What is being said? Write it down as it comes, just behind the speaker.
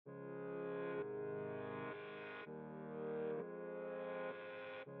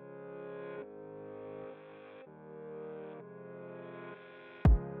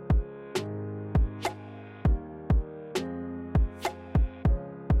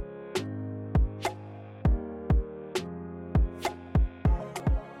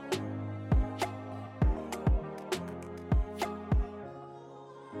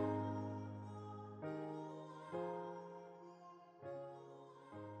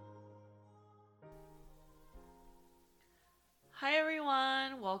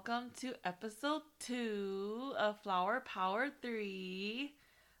welcome to episode 2 of Flower Power 3.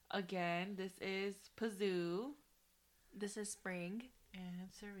 Again, this is Pazoo. This is Spring. And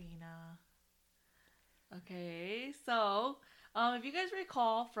Serena. Okay, so if you guys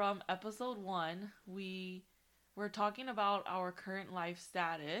recall from episode 1, we were talking about our current life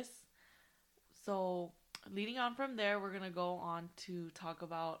status. So leading on from there, we're going to go on to talk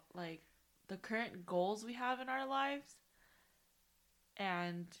about like the current goals we have in our lives.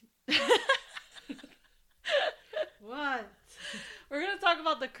 And What? we're going to talk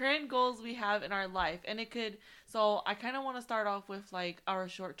about the current goals we have in our life. And so I kind of want to start off with like our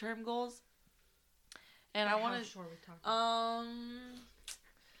short-term goals. And I want to... How short we talking?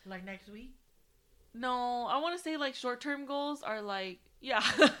 Like next week? No, I want to say like short-term goals are like, yeah.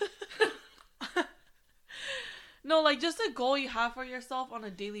 No, like just a goal you have for yourself on a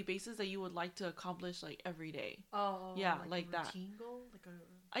daily basis that you would like to accomplish like every day. Oh, yeah, like a that. routine goal?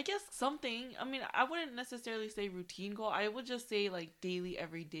 I guess something. I mean, I wouldn't necessarily say routine goal. I would just say like daily,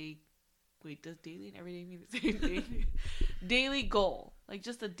 everyday. Wait, does daily and everyday mean the same thing? Daily goal, like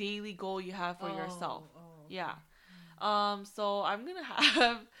just a daily goal you have for yourself. Oh, yeah. So I'm gonna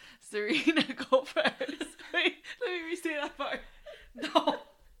have Serena go first. Wait, let me re-say that part. No.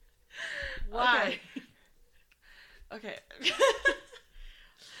 Why? Okay.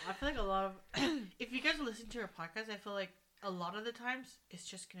 I feel like a lot of... if you guys listen to our podcast, I feel like a lot of the times it's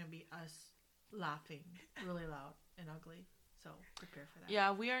just going to be us laughing really loud and ugly. So prepare for that.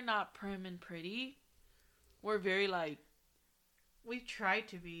 Yeah, we are not prim and pretty. We're very like... We try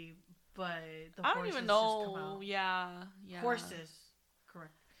to be, but the I don't even know. just come out. Yeah. Horses.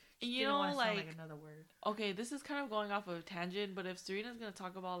 Correct. And Just you didn't know, want to sound like another word. okay, this is kind of going off of a tangent, but if Serena's gonna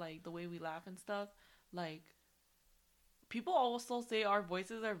talk about like the way we laugh and stuff, like people also say our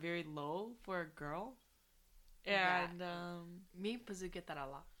voices are very low for a girl. And Me and Pazoo get that a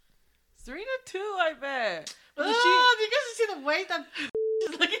lot. Serena too, I bet. But Do you guys see the way that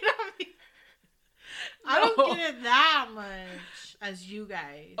is looking at me? I don't get it that much as you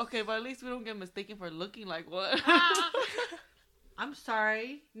guys. Okay, but at least we don't get mistaken for looking like what. I'm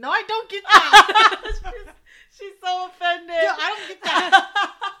sorry. No, I don't get that. She's so offended. No, I don't get that.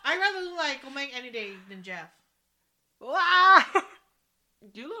 I'd rather look like Omeg any day than Jeff.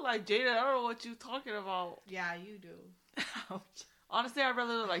 You look like Jada. I don't know what you're talking about. Yeah, you do. Ouch. Honestly, I'd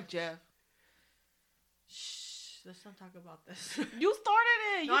rather look like Jeff. Shh. Let's not talk about this. You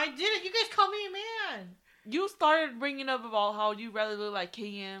started it. No, I didn't. You guys call me a man. You started bringing up about how you rather look like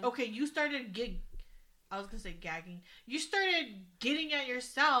KM. Okay, you started I was gonna say gagging. You started getting at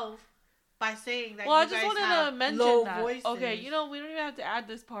yourself by saying that. Well, you I just guys wanted have to mention low that. voices. Okay, we don't even have to add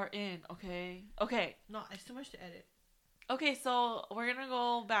this part in. Okay. No, it's too much to edit. Okay, so we're gonna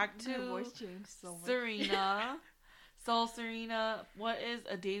go back Her to voice changed so much. Serena. So, Serena, what is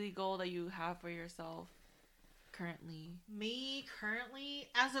a daily goal that you have for yourself currently? Me currently,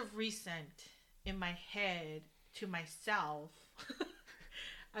 as of recent, in my head to myself,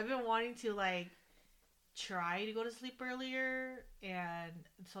 I've been wanting to like try to go to sleep earlier, and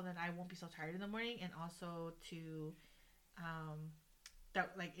so that I won't be so tired in the morning, and also to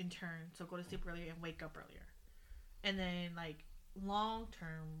that like in turn, so go to sleep earlier and wake up earlier, and then like long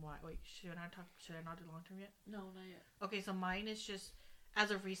term. Wait, should I not do long term yet? No, not yet. Okay, so mine is just as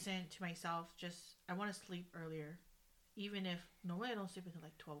of recent to myself. Just I want to sleep earlier, even if normally I don't sleep until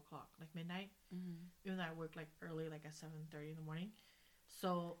like 12 o'clock, like midnight. Mm-hmm. Even though I work like early, like at 7:30 in the morning.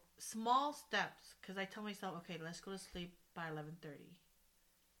 So small steps, because I tell myself, okay, let's go to sleep by 11:30,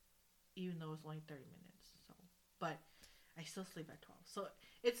 even though it's only 30 minutes. So, but I still sleep at 12. So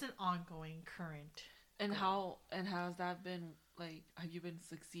it's an ongoing current. And goal. has that been like? Have you been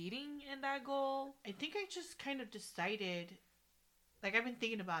succeeding in that goal? I think I just kind of decided. Like I've been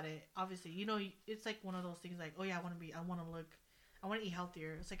thinking about it. Obviously, you know, it's like one of those things. Like, oh yeah, I want to eat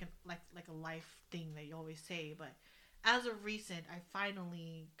healthier. It's like a life thing that you always say. But as of recent, I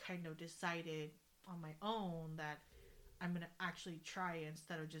finally kind of decided on my own that I'm gonna actually try it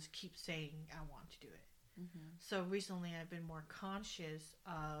instead of just keep saying I want to do it. Mm-hmm. So recently, I've been more conscious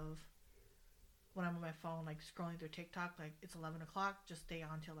of when I'm on my phone, like scrolling through TikTok. Like it's 11 o'clock, just stay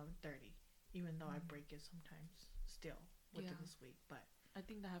on till 11:30, even though I break it sometimes still within this week. But I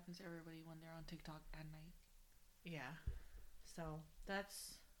think that happens to everybody when they're on TikTok at night. yeah, so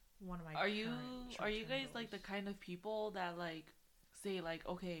that's one of my. Are you short-term guys goals. like the kind of people that like say like,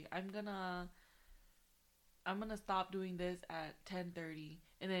 okay, I'm gonna stop doing this at 10:30,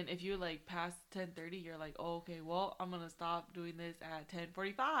 and then if you're like past 10:30, you're like, oh, okay, well, I'm gonna stop doing this at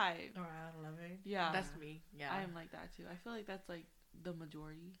 10:45 or at 11? Yeah, That's me. Yeah. I am like that too. I feel like that's like the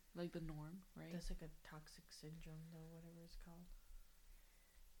majority, like the norm, right? That's like a toxic syndrome, though, whatever it's called.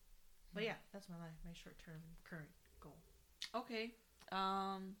 But yeah, that's my short term current goal. Okay.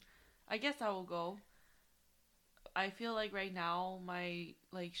 I guess I will go. I feel like right now my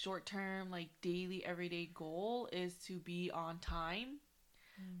like short term, like daily, everyday goal is to be on time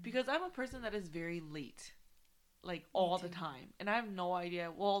because I'm a person that is very late, like all the time, and I have no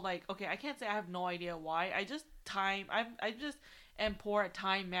idea. Well, like okay, I can't say I have no idea why. I just I just am poor at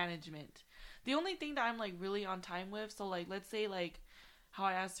time management. The only thing that I'm like really on time with, so like let's say like how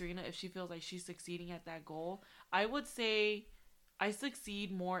I asked Serena if she feels like she's succeeding at that goal, I would say I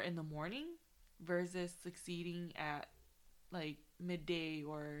succeed more in the morning versus succeeding at like midday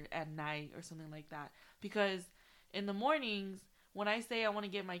or at night or something like that. Because in the mornings, when I say I want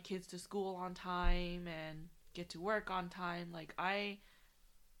to get my kids to school on time and get to work on time, like I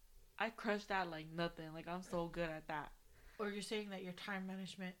crush that like nothing. Like I'm so good at that. Or you're saying that your time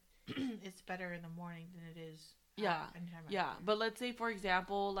management is better in the morning than it is anytime yeah. after. But let's say for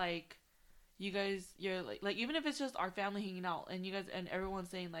example, like you guys, you're like even if it's just our family hanging out and you guys and everyone's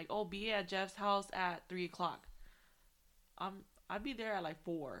saying like, oh, be at Jeff's house at 3:00. I'd be there at like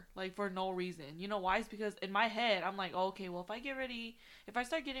 4, like for no reason. You know why? It's because in my head I'm like, oh, okay, well if I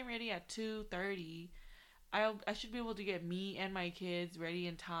start getting ready at 2:30, I should be able to get me and my kids ready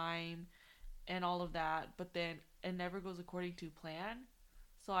in time and all of that. But then it never goes according to plan.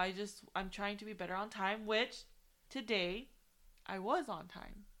 So I'm trying to be better on time, which today I was on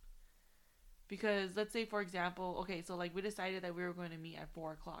time. Because let's say, for example, okay, so like we decided that we were going to meet at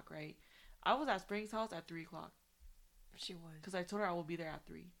 4:00, right? I was at Spring's house at 3:00. She was. Because I told her I will be there at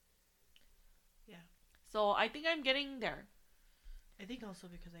 3. Yeah. So I think I'm getting there. I think also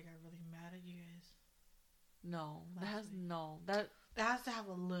because I got really mad at you guys. No. That has to have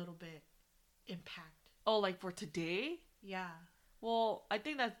a little bit impact. Oh, like for today? Yeah. Well, I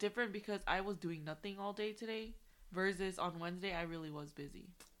think that's different because I was doing nothing all day today. Versus on Wednesday, I really was busy.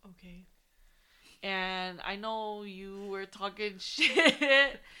 Okay. And I know you were talking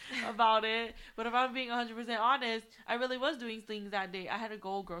shit about it, but if I'm being 100% honest, I really was doing things that day. I had to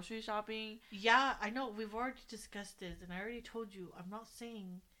go grocery shopping. Yeah, I know. We've already discussed this, and I already told you, I'm not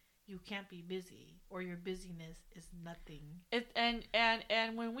saying you can't be busy or your busyness is nothing.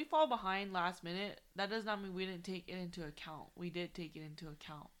 And when we fall behind last minute, that does not mean we didn't take it into account. We did take it into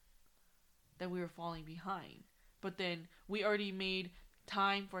account that we were falling behind. But then we already made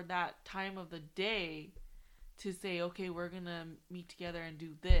time for that time of the day to say, okay, we're gonna meet together and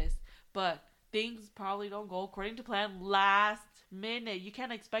do this, but things probably don't go according to plan last minute. You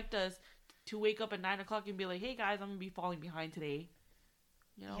can't expect us to wake up at 9:00 and be like, hey guys, I'm gonna be falling behind today,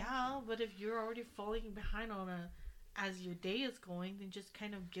 you know? Yeah, but if you're already falling behind as your day is going, then just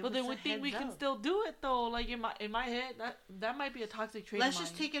kind of give us a heads up. But then we think we can still do it though. Like in my head, that might be a toxic trait. Let's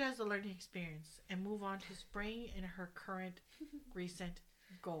just take it as a learning experience and move on to Spring and her current recent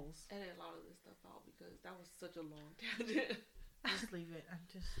goals. Edit a lot of this stuff out because that was such a long tangent. Just leave it.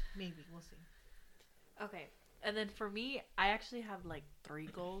 Maybe we'll see. Okay, and then for me, I actually have like 3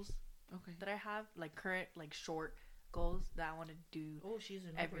 goals. Okay. That I have like current like short goals that I want to do. Oh, she's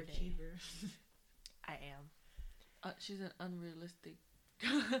an every overachiever. I am. She's an unrealistic.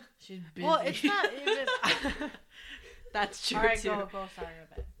 She's busy. Well, it's not even. That's true. All right, too. go. Sorry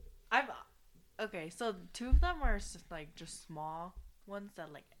about that. Okay. So 2 of them are just small ones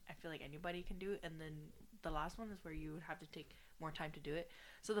that like I feel like anybody can do, and then the last one is where you would have to take more time to do it.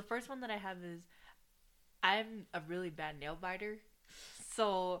 So the first one that I have is I'm a really bad nail biter.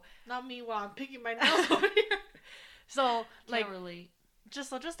 So not me while I'm picking my nails over here. So like can't relate.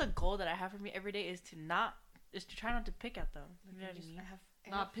 Just a goal that I have for me every day is to try not to pick at them. You know what I mean?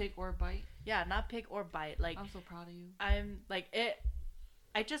 Not pick or bite. Yeah, not pick or bite. Like I'm so proud of you. I'm like it.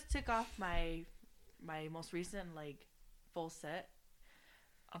 I just took off my most recent like full set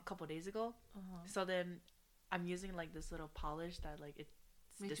a couple days ago. So then I'm using like this little polish that like it's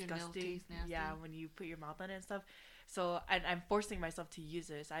makes disgusting. Your nails taste nasty. Yeah, when you put your mouth on it and stuff. So I'm forcing myself to use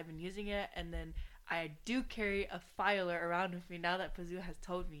it. So I've been using it, and then I do carry a filer around with me now that Pazoo has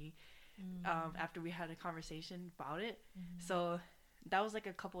told me. After we had a conversation about it. So that was like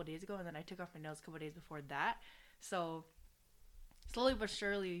a couple of days ago, and then I took off my nails a couple of days before that. So slowly but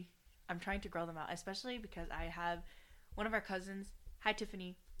surely I'm trying to grow them out, especially because I have one of our cousins, hi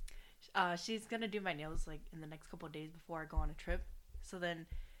Tiffany, she's gonna do my nails like in the next couple of days before I go on a trip. So then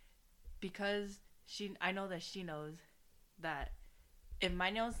because I know that she knows that if my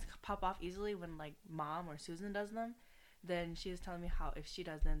nails pop off easily when like Mom or Susan does them, then she was telling me how if she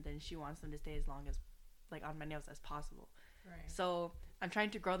does them, then she wants them to stay as long as like on my nails as possible. Right. So I'm trying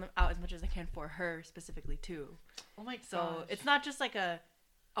to grow them out as much as I can for her specifically too. Oh my god. So it's not just like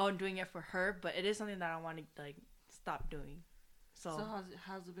I'm doing it for her, but it is something that I want to like stop doing. So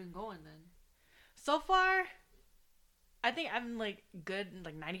how's it been going then? so far, I think I'm like good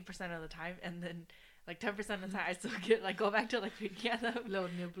like 90% of the time, and then like 10% of the time I still get like go back to like picking at them. Little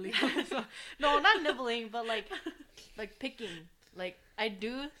nibbly. So, no, not nibbling, but like picking. Like I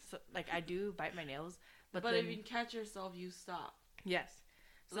do bite my nails, but But then, if you catch yourself, you stop. yes,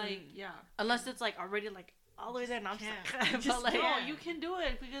 Like, yeah. unless it's like already like all the way there, and I'm can't. stuck. Just But like, No, you can do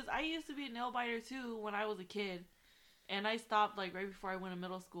it because I used to be a nail biter too when I was a kid, and I stopped like right before I went to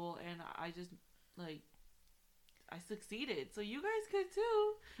middle school, and I just like I succeeded. So you guys could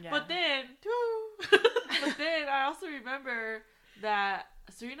too. yeah. But then I also remember that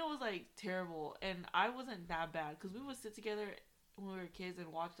Serena was like terrible, and I wasn't that bad because we would sit together when we were kids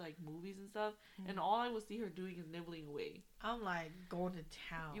and watch like movies and stuff, and all I would see her doing is nibbling away. I'm like going to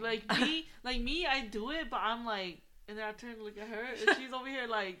town. You like me, I do it, but I'm like, and then I turn to look at her, and she's over here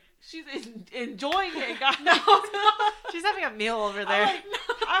like she's enjoying it, guys. She's having a meal over there. Like,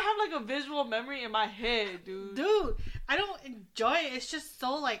 I have like a visual memory in my head, dude. Dude, I don't enjoy it. It's just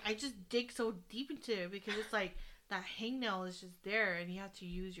so like I just dig so deep into it because it's like that hangnail is just there, and you have to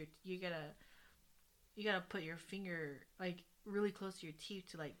use you gotta put your finger like really close to your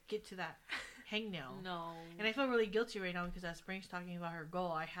teeth to like get to that hangnail. No. And I feel really guilty right now because as Spring's talking about her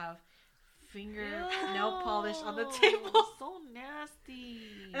goal, I have finger Ew, nail polish on the table, So nasty.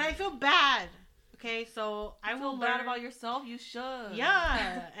 and I feel bad. Okay, so I feel will bad learn about yourself. You should.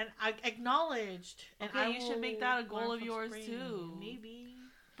 Yeah, and I acknowledged. And Okay, you should make that a will goal learn of from yours, Spring. too. Maybe.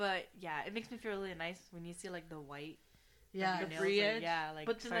 But yeah, it makes me feel really nice when you see like the white, Yeah, like, the nails, free like, edge. yeah, like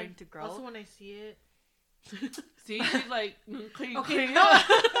but then, starting like, to grow. also when I see it. See, she's like, clean. Okay, clean no, up.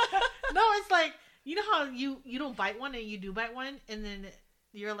 no, it's like you know how you don't bite one and you do bite one, and then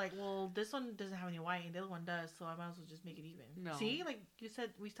you're like, well, this one doesn't have any white and the other one does, so I might as well just make it even. No. See, like you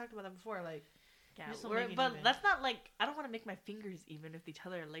said, we talked about that before. Like, Yeah, just don't make it but even. that's not like I don't want to make my fingers even with each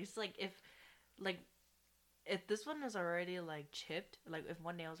other. Like it's like if this one is already like chipped, like if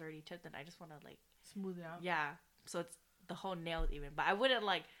one nail is already chipped, then I just want to like smooth it out. yeah, so it's the whole nail is even. But I wouldn't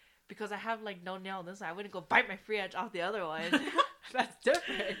like because I have like no nail on this one, I wouldn't go bite my free edge off the other one. That's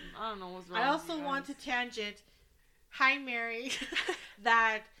different. I don't know what's wrong. I with also you want guys. to tangent. Hi, Mary.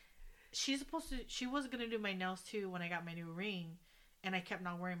 That she was gonna do my nails too when I got my new ring, and I kept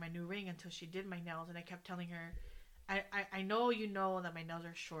not wearing my new ring until she did my nails, and I kept telling her, I know you know that my nails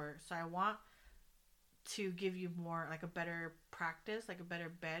are short, so I want to give you more like a better practice, like a better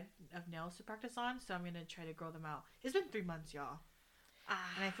bed of nails to practice on, so I'm gonna try to grow them out. It's been 3 months, y'all,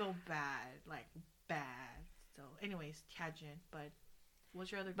 and I feel bad, like bad. So, anyways, tangent. But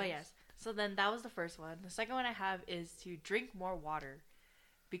what's your other? But goals? yes, so then that was the first one. The second one I have is to drink more water,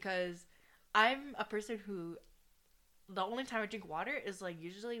 because I'm a person who the only time I drink water is like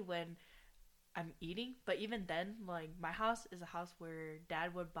usually when I'm eating. But even then, like my house is a house where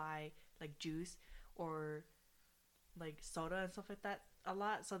Dad would buy like juice or like soda and stuff like that a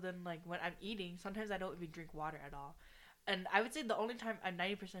lot. So then like when I'm eating, sometimes I don't even drink water at all. And I would say the only time I'm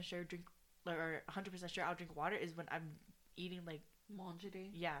 90% sure drink like, or 100% sure I'll drink water is when I'm eating like Monjade.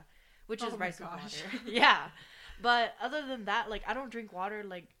 yeah, which Oh is my rice with gosh. water. Yeah, but other than that, like I don't drink water.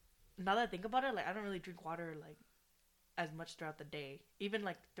 Like now that I think about it, like I don't really drink water like as much throughout the day. Even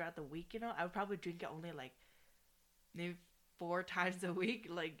like throughout the week, you know, I would probably drink it only like maybe 4 times a week.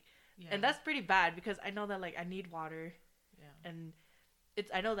 Like, Yeah. and that's pretty bad because I know that like I need water, Yeah. and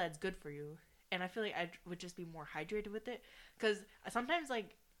I know that it's good for you, and I feel like I would just be more hydrated with it. Because sometimes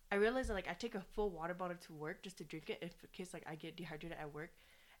like I realize that like I take a full water bottle to work just to drink it in case like I get dehydrated at work,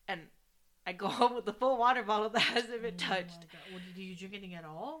 and I go home with the full water bottle that hasn't been Oh touched. my God. Well, do you drink anything at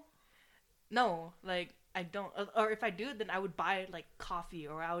all? No, like I don't. Or if I do, then I would buy like coffee,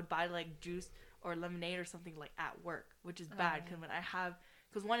 or I would buy like juice or lemonade or something like at work, which is bad because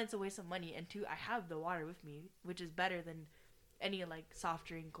because one, it's a waste of money, and 2, I have the water with me, which is better than any like soft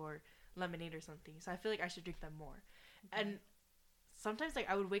drink or lemonade or something. So I feel like I should drink them more. Okay. And sometimes like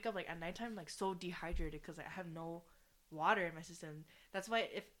I would wake up like at nighttime like so dehydrated because I have no water in my system. That's why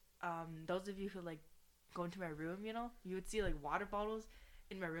if those of you who like go into my room, you know, you would see like water bottles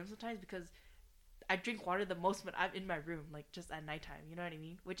in my room sometimes because I drink water the most when I'm in my room, like just at nighttime. You know what I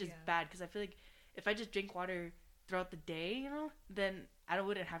mean? Which is Yeah. bad because I feel like if I just drink water throughout the day, you know, then I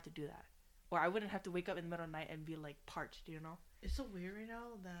wouldn't have to do that, or I wouldn't have to wake up in the middle of the night and be like parched. You know? It's so weird right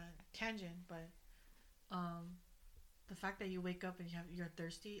now that tangent, but the fact that you wake up and you're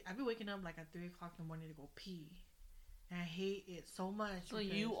thirsty. I've been waking up like at 3:00 in the morning to go pee, and I hate it so much. So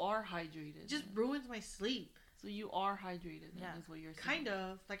because you are hydrated. it just then. ruins my sleep. So you are hydrated. Then, Yeah. is what you're saying. Kind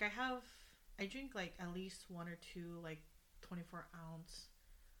of like I drink like at least 1 or 2 like 24-ounce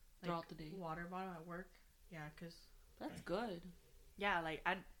like, Throughout the day. water bottle at work. Yeah, because That's good. Yeah, like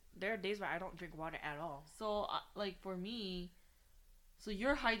there are days where I don't drink water at all. So, like for me, so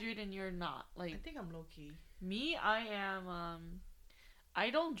you're hydrated and you're not. I Like think I'm low key. me, I am. I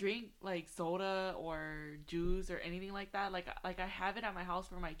don't drink like soda or juice or anything like that. Like I have it at my house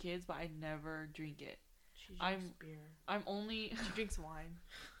for my kids, but I never drink it. She drinks beer. I'm only She drinks wine.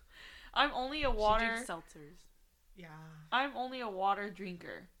 I'm only a She water. drinks seltzers. Yeah. I'm only a water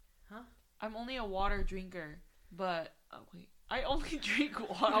drinker. Huh? I'm only a water drinker, but wait, I only drink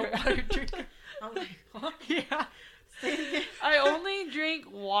water. A water drinker. I'm like, huh? Yeah. Say it again. I only drink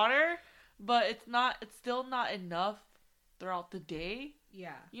water, but it's still not enough throughout the day,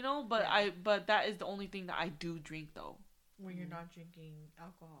 Yeah. you know, but Yeah. but that is the only thing that I do drink though. When you're not drinking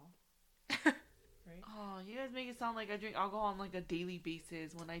alcohol. Right? Oh, you guys make it sound like I drink alcohol on like a daily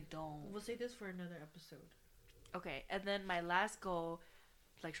basis when I don't. We'll say this for another episode. Okay, and then my last goal,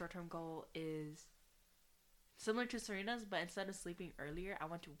 like short-term goal, is similar to Serena's, but instead of sleeping earlier, I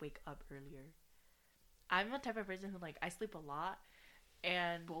want to wake up earlier. I'm the type of person who, like, I sleep a lot,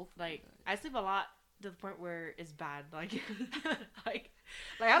 and Both like I sleep a lot to the point where it's bad. Like, like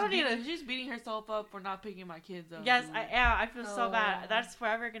I don't need to. She's beating herself up for not picking my kids up. Yes, dude. I am. I feel so Oh. bad. That's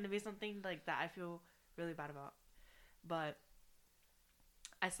forever gonna be something like that I feel really bad about. But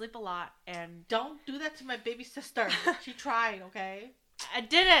I sleep a lot, and Don't do that to my baby sister. She tried, okay? I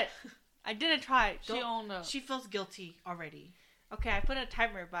didn't. I didn't try. She Don't- owned up. She feels guilty already. Okay, I put a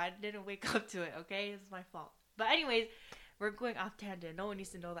timer, but I didn't wake up to it, okay? It's my fault. But anyways, we're going off tangent. No one needs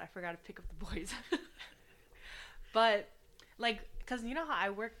to know that I forgot to pick up the boys. But, like, because you know how I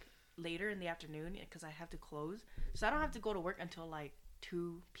work later in the afternoon because I have to close? So I don't have to go to work until, like,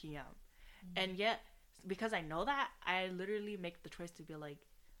 2 p.m. And yet, because I know that, I literally make the choice to be like,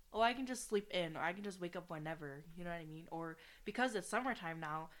 oh, I can just sleep in, or I can just wake up whenever, you know what I mean? Or because it's summertime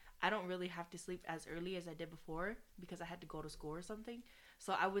now, I don't really have to sleep as early as I did before because I had to go to school or something.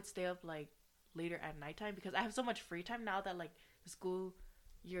 So I would stay up like later at nighttime because I have so much free time now that like the school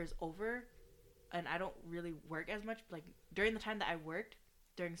year is over and I don't really work as much. Like during the time that I worked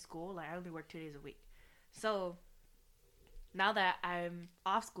during school, like I only work 2 days a week. So now that I'm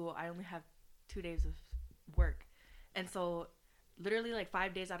off school, I only have 2 days of work. And so literally like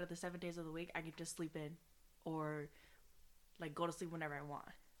 5 days out of the 7 days of the week, I can just sleep in or like go to sleep whenever I want.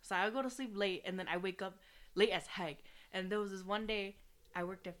 So I would go to sleep late and then I wake up late as heck. And there was this one day I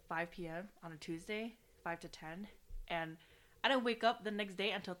worked at 5 p.m. on a Tuesday, 5 to 10. And I didn't wake up the next day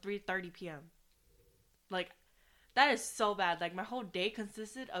until 3:30 p.m. Like, that is so bad. Like, my whole day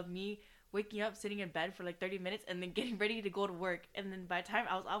consisted of me waking up, sitting in bed for like 30 minutes, and then getting ready to go to work. And then by the time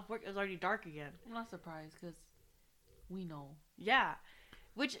I was off work, it was already dark again. I'm not surprised because we know. Yeah.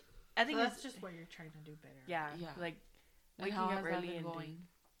 Which I think So is that's just what you're trying to do better. yeah, Yeah. like And waking how up has that early been and going? doing.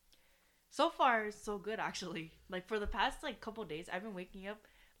 So far, so good actually. Like for the past like couple days, I've been waking up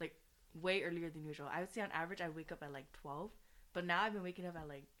like way earlier than usual. I would say on average I wake up at like 12, but now I've been waking up at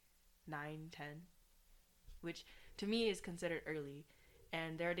like 9, 10, which to me is considered early.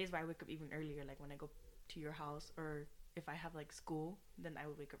 And there are days where I wake up even earlier, like when I go to your house or if I have like school, then I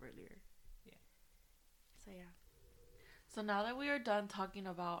would wake up earlier. Yeah. So yeah. So now that we are done talking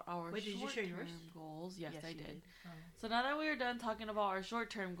about our Wait, did you share short-term yours? goals, yes, I you did. So now that we are done talking about our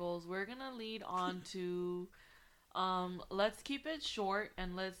short-term goals, we're gonna lead on to, let's keep it short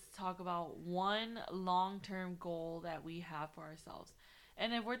and let's talk about one long-term goal that we have for ourselves.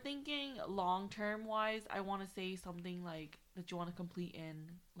 And if we're thinking long-term wise, I want to say something like that you want to complete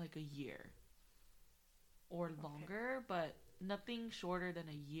in like a year or longer, but nothing shorter than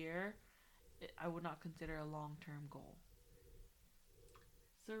a year. I would not consider a long-term goal.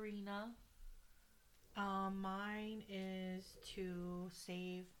 Serena. Mine is to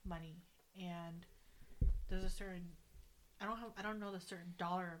save money, and there's a certain I don't know the certain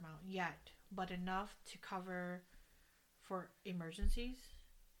dollar amount yet, but enough to cover for emergencies.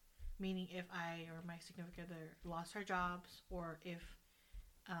 Meaning, if I or my significant other lost our jobs, or if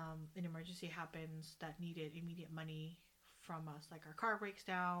an emergency happens that needed immediate money from us, like our car breaks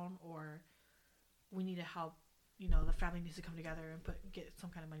down, or we need to help. You know, the family needs to come together and get some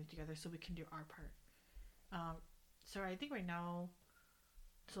kind of money together so we can do our part. So I think right now,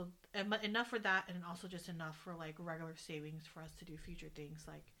 so enough for that, and also just enough for like regular savings for us to do future things,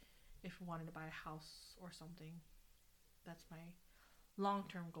 like if we wanted to buy a house or something. That's my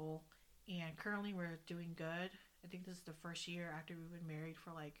long-term goal. And currently we're doing good. I think this is the first year after we've been married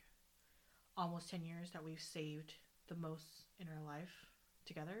for like almost 10 years that we've saved the most in our life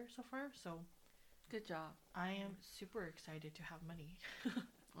together so far. So Good job. I am super excited to have money.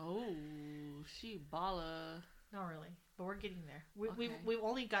 Oh, she balla. Not really, but we're getting there. Okay. We've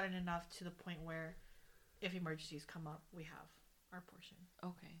only gotten enough to the point where if emergencies come up, we have our portion.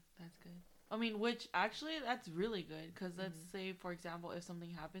 Okay, that's good. I mean, which actually that's really good because let's Mhm. say, for example, if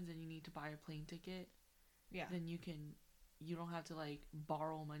something happens and you need to buy a plane ticket, Yeah. then you don't have to like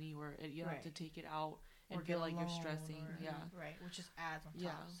borrow money or you don't have to Right. take it out and Or feel get a like you're loan stressing. or- Yeah, Right. Which just adds on top.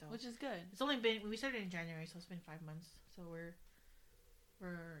 yeah, So which is good. it's only been, we started in January, so it's been 5 months. So we're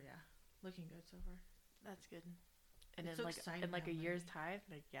looking good so far. That's good. And It's then so like exciting in like to a have year's money. time,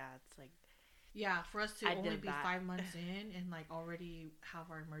 like it's like Yeah, for us to I only did be that. 5 months in and like already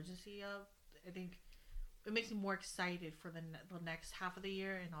have our emergency up, I think it makes me more excited for the next half of the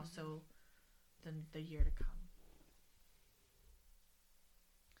year and also the year to come.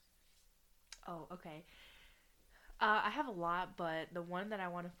 oh, okay. I have a lot, but the one that I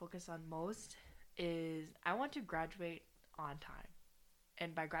want to focus on most is I want to graduate on time.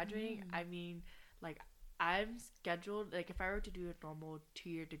 And by graduating, I mean like I'm scheduled, like if I were to do a normal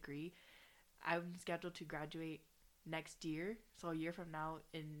 2-year degree, I'm scheduled to graduate next year, so a year from now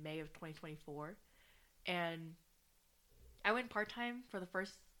in May of 2024. And I went part-time for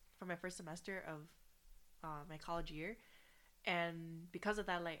my first semester of my college year, and because of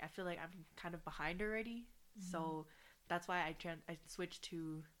that, like I feel like I'm kind of behind already. So that's why I switched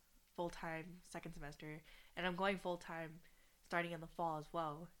to full-time second semester, and I'm going full-time starting in the fall as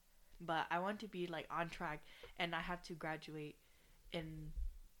well. But I want to be like on track, and I have to graduate in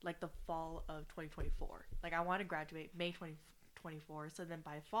like the fall of 2024. Like I want to graduate May 2024, so then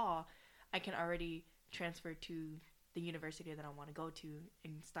by fall I can already transfer to the university that I want to go to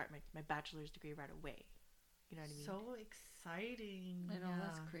and start my bachelor's degree right away. You know what I mean? So exciting. I know,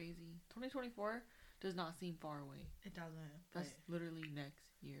 that's Yeah. crazy. 2024 does not seem far away. It doesn't. That's but- literally next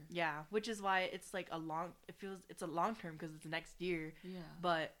year. Yeah, which is why it's like it's a long term because it's next year. Yeah.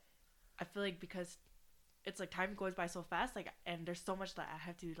 But I feel like because it's like time goes by so fast, like, and there's so much that I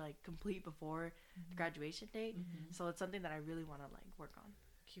have to like complete before the graduation date. Mhm. So it's something that I really want to like work on.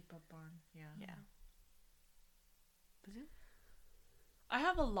 keep up on. Yeah. Yeah. I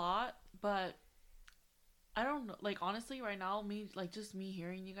have a lot, but I don't know. Like, honestly, right now, just me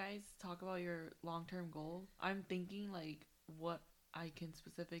hearing you guys talk about your long-term goal, I'm thinking, like, what I can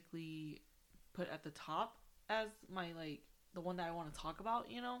specifically put at the top as my, like, the one that I want to talk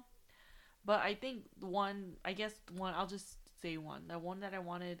about, you know? But I think I'll just say one. The one that I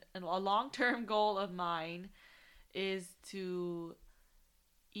wanted, and a long-term goal of mine is to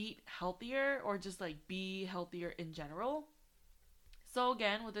eat healthier or just, like, be healthier in general. So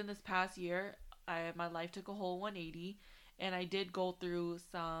again, within this past year, my life took a whole 180, and I did go through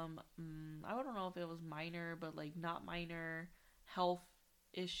some, I don't know if it was minor, but like not minor health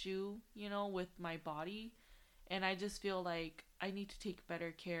issue, you know, with my body. And I just feel like I need to take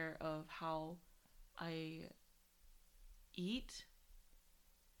better care of how I eat,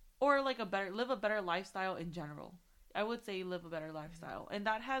 or like live a better lifestyle in general. I would say live a better lifestyle. And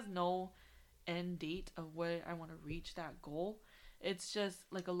that has no end date of where I want to reach that goal. It's just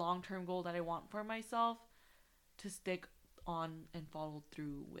like a long-term goal that I want for myself to stick on and follow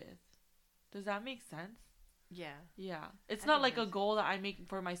through with. Does that make sense? Yeah. Yeah. It's I not think like it a does. goal that I make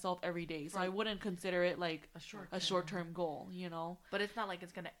for myself every day. So I wouldn't consider it like A a short-term goal, you know? But it's not like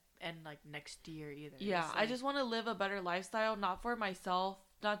it's gonna end like next year either. Yeah, It's I like- just want to live a better lifestyle, not for myself,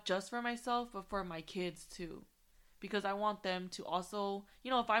 not just for myself, but for my kids too. Because I want them to also,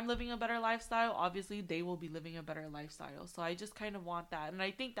 you know, if I'm living a better lifestyle, obviously they will be living a better lifestyle. So I just kind of want that. And I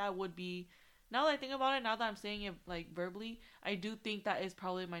think that would be, now that I think about it, now that I'm saying it like verbally, I do think that is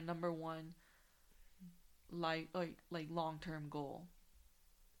probably my number one like long-term goal.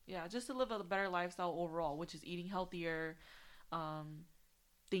 Yeah, just to live a better lifestyle overall, which is eating healthier,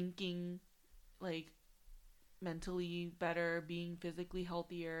 thinking like mentally better, being physically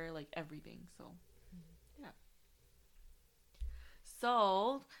healthier, like everything. So yeah.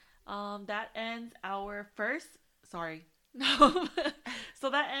 So that ends our so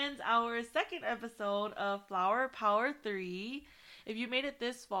that ends our second episode of Flower Power 3. If you made it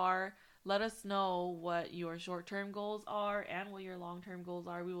this far, let us know what your short-term goals are and what your long-term goals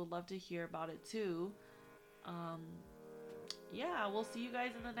are. We would love to hear about it too. Yeah, we'll see you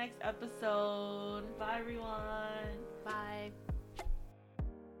guys in the next episode. Bye, everyone. Bye.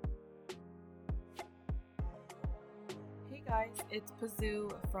 Hey guys, it's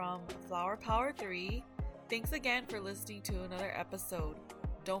Pazoo from Flower Power 3. Thanks again for listening to another episode.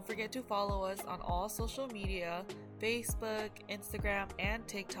 Don't forget to follow us on all social media, Facebook, Instagram, and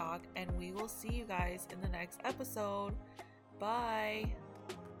TikTok, and we will see you guys in the next episode. Bye.